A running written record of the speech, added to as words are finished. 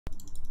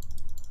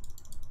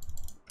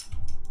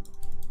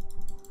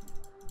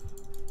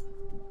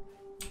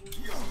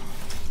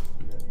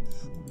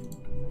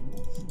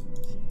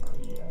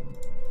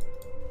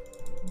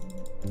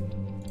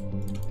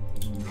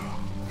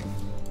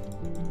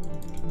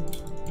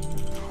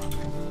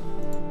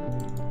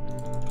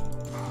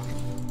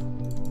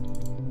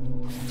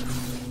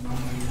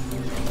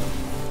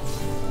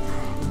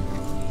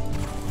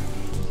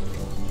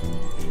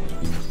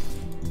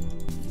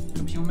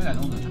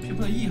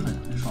E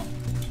很爽。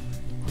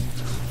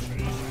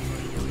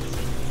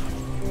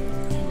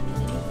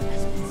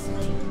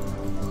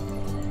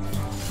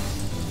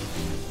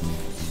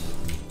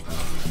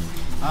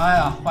哎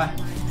呀，坏！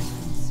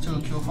这个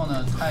Q 放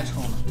的太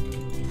臭了。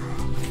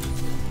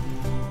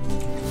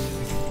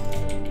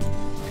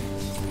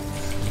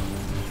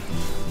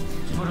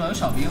直播主有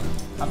小兵，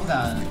他不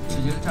敢直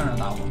接站着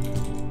打我，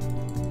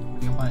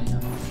可以换一下。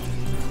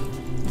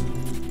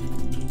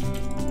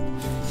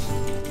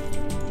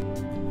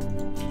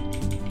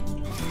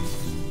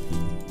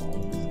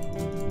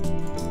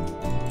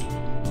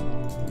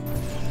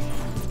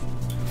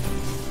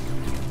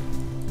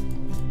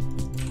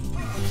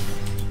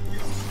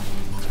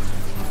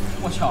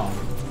我操！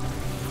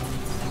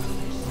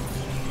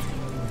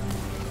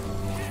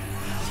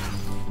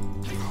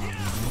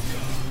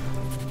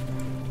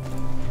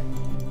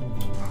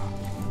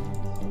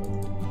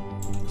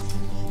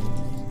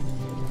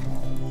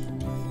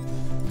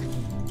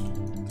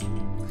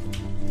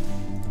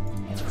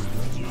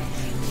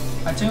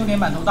还真有点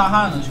满头大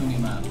汗了，兄弟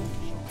们，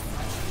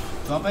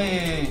主要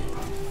被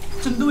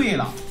针对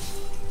了，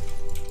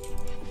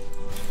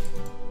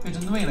被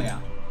针对了呀！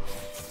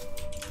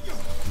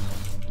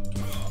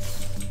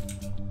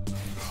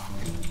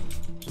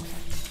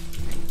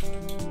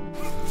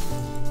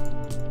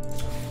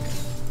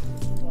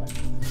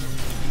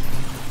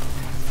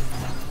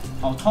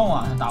好痛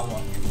啊！他打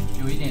我，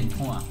有一点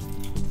痛啊。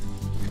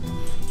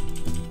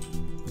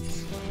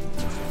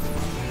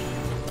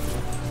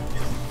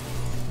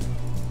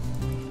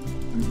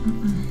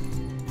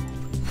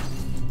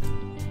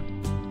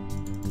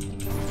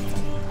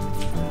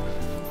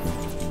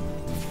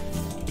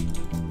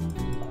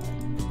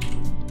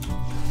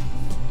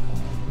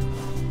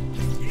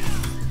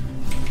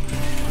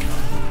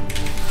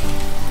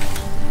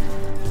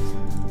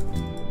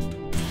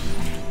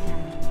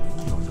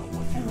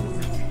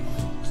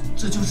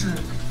这就是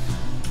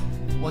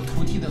我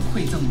徒弟的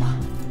馈赠吗？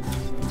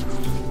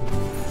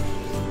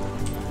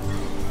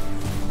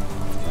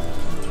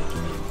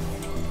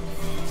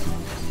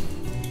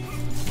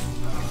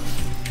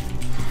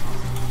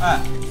哎，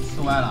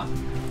走歪了！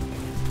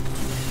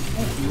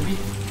哦，牛逼！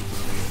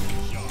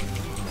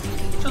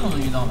这都能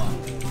遇到吗？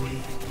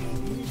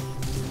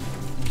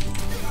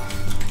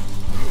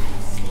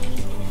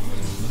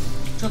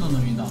这都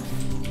能遇到。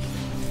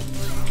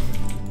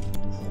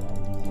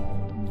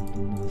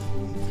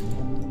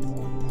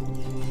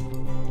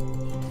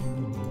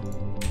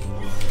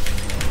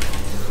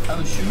还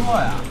有虚弱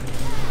呀！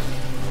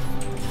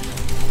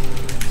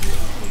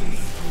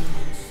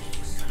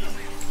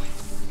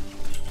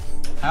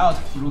还好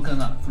辅助跟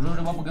了，辅助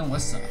这波不跟我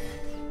死了。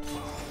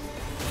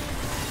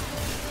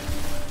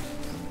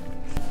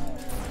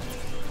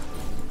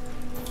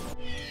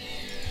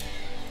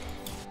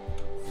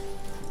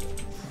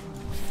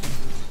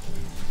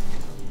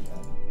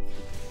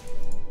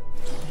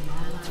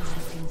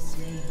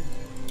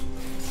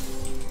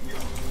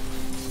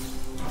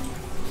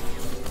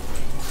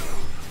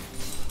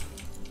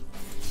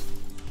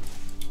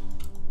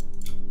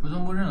不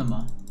动不认了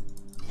吗？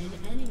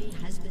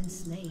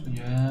感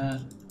觉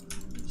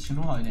行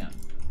中好一点，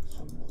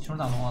行中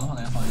打龙王的话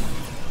感觉好一点。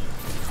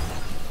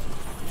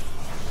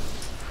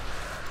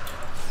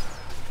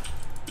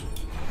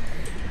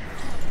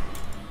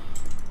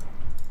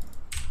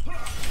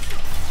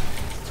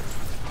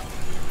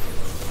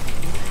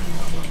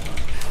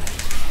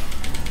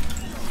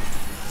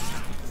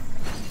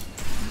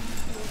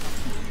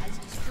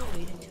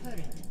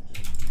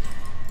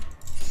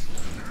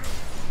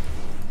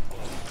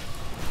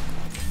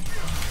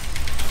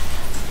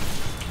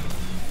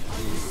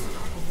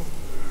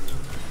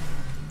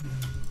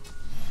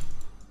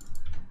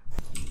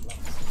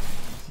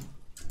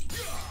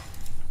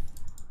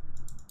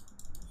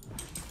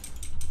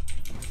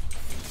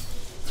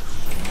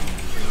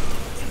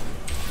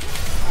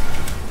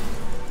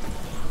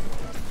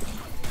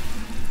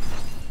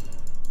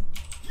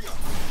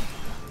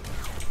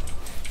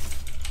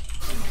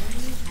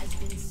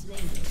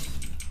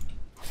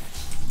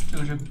这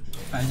个是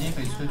白金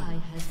翡翠。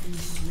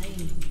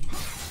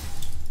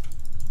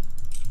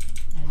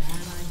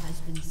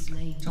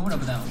真或者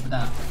不带，我不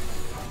带。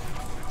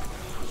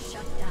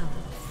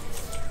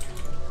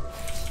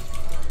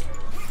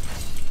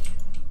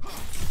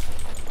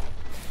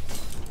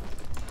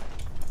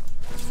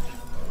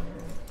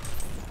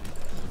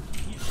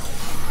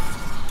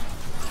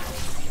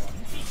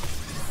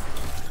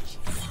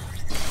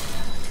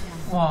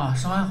哇，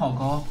伤害好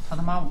高，他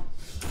他妈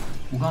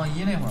5杠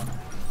1那会儿。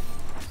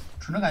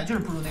纯正感觉就是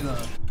不如那个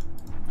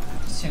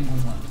线弓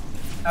啊，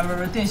哎，不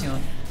是电刑，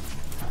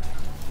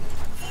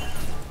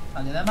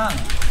打节太慢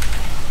了。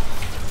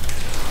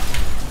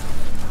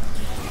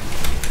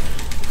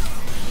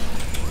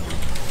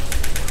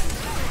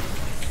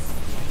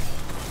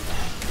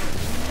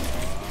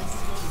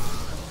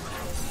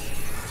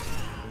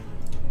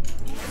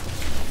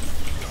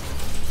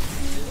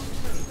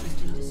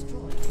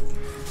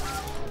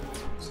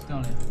死掉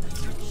了呀！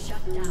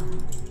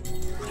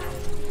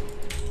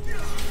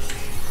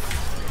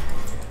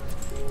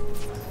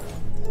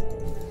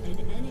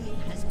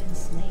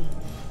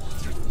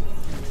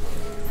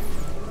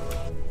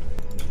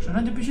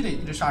纯纯就必须得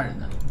一直杀人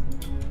的。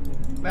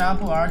为啥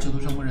不玩九头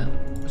生物刃？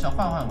我想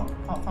换点玩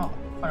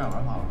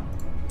法玩。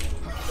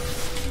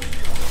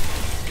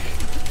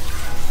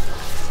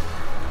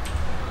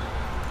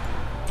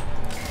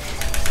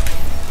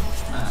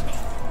哎。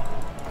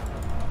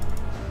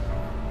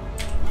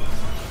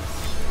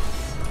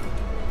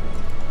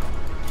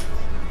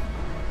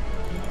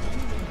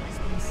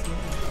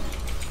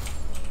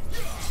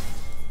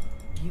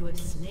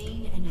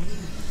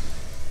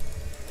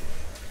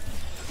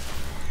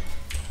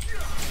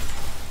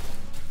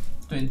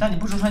 对，但你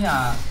不出穿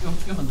甲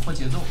又很拖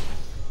节奏。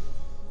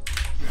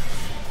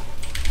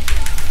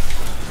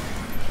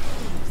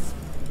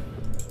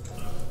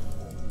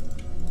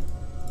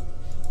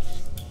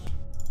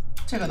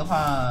这个的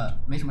话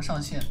没什么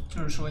上限，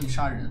就是说你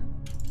杀人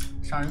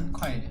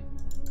快一点，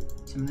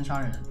前面的杀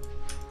人。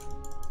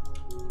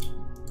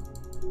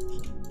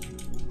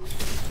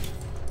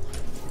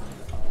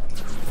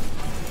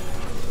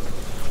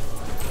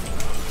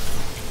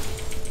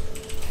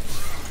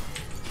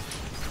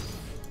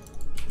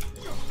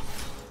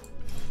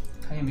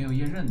他也没有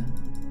夜刃的。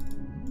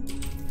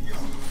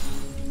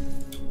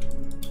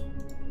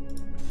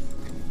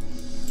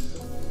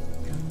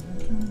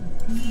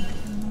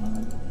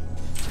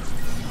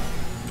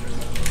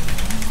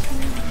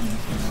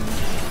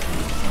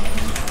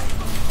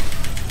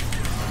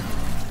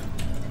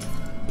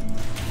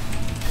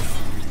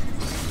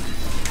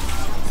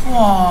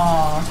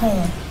哇，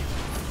痛，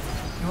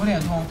有点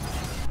痛。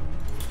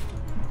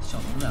小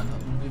龙两条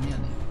攻对面的。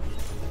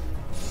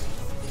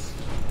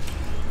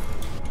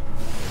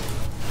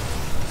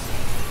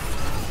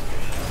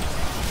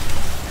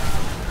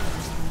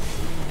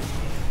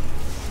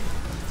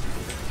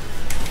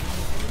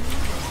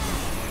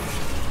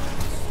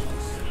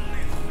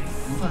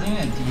 特征有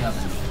点低啊，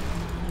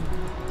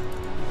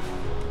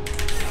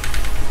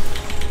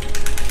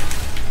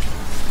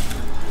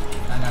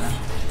来，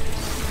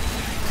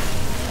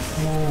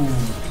哦，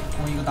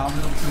攻一个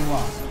WQ 啊，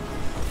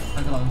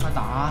把这老头快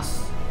打死！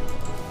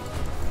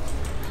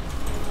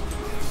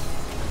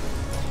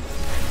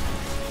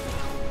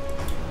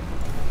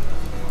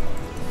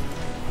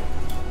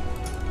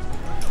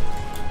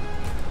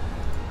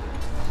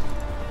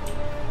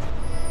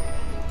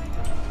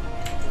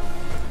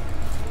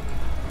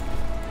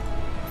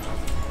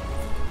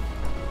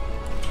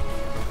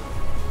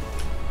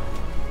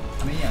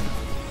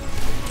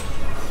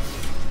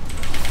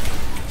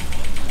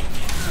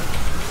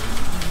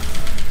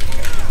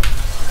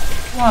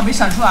哇，没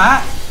闪出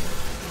来！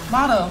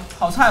妈的，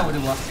好菜我这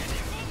波！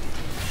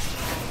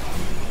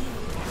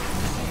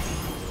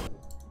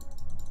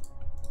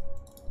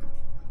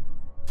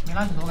没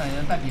拉起头，感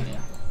觉败笔了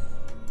呀。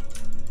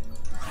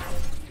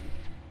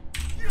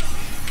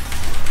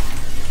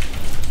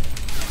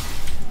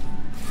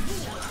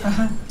哈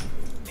哈，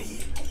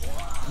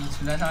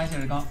实战伤害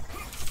限制高。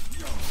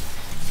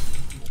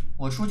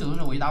我出9头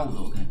是我1打5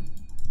都 OK，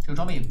 这个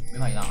装备没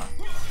法1打2。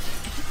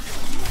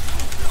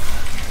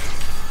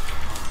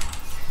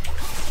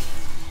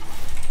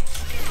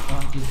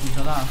 你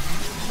知道。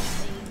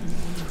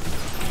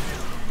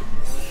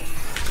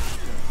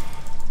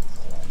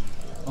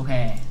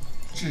OK，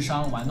 智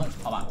商玩弄，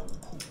好吧。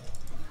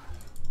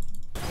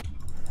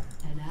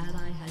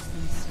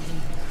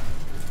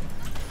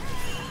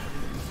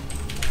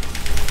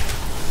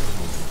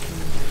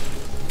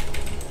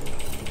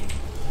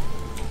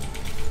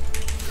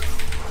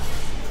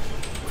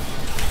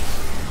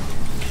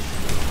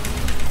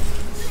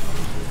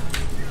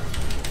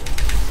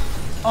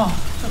哦，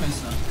这没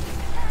死。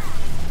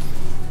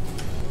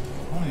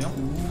 圆弧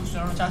虽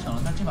然说加强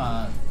了，但这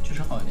把确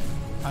实好一点，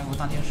还有个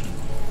大天使。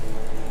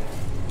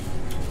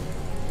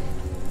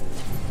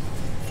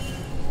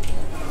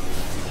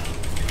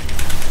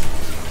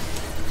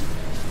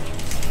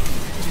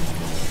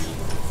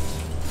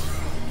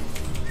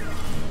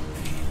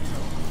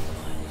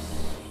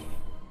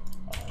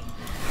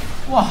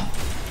哇！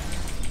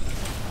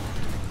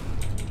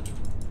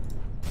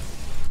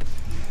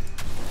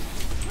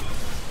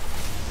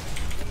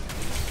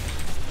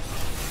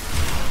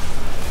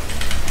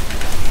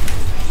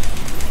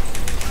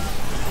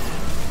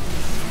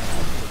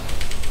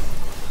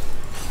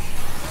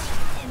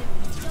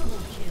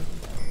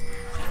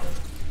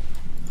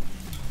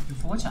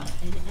佛抢。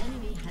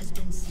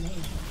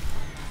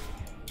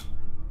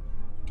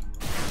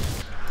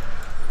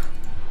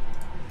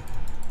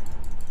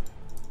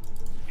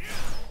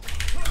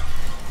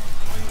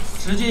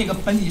直接一个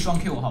本体双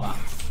Q 好吧，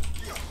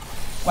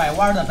拐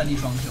弯的本体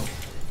双 Q。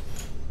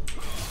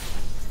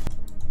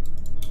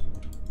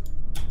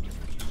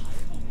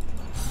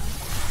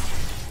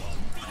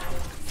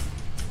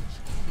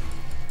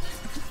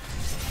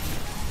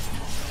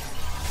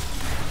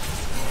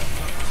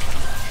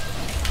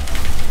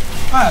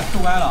 哎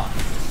 ，Q 歪了，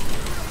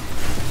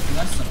应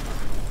该死了。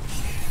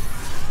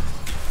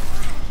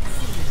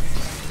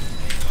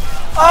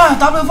啊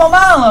 ，W 放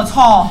慢了，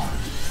操！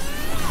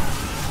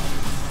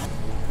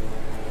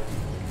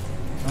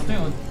然后队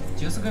友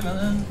杰斯跟文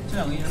恩这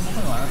两个人不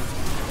会玩。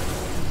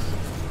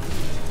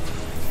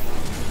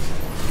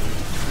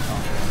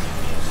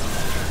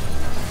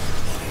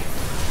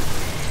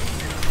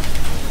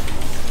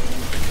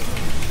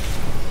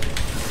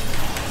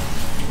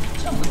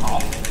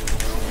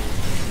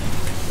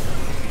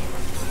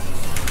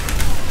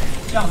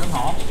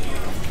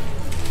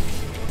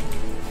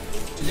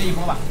接一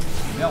波吧，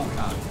不要五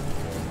杀。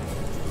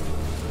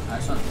哎，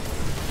算了，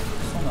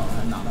送到了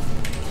还是拿到。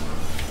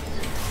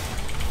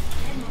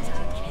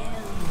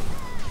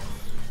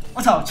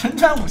我操，全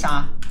川五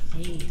杀！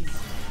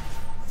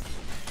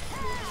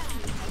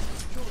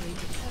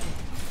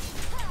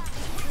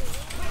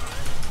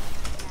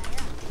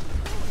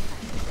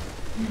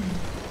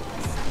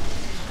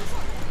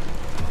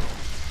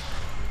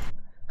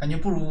感觉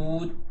不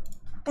如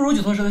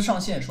九头蛇的上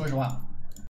限，说实话。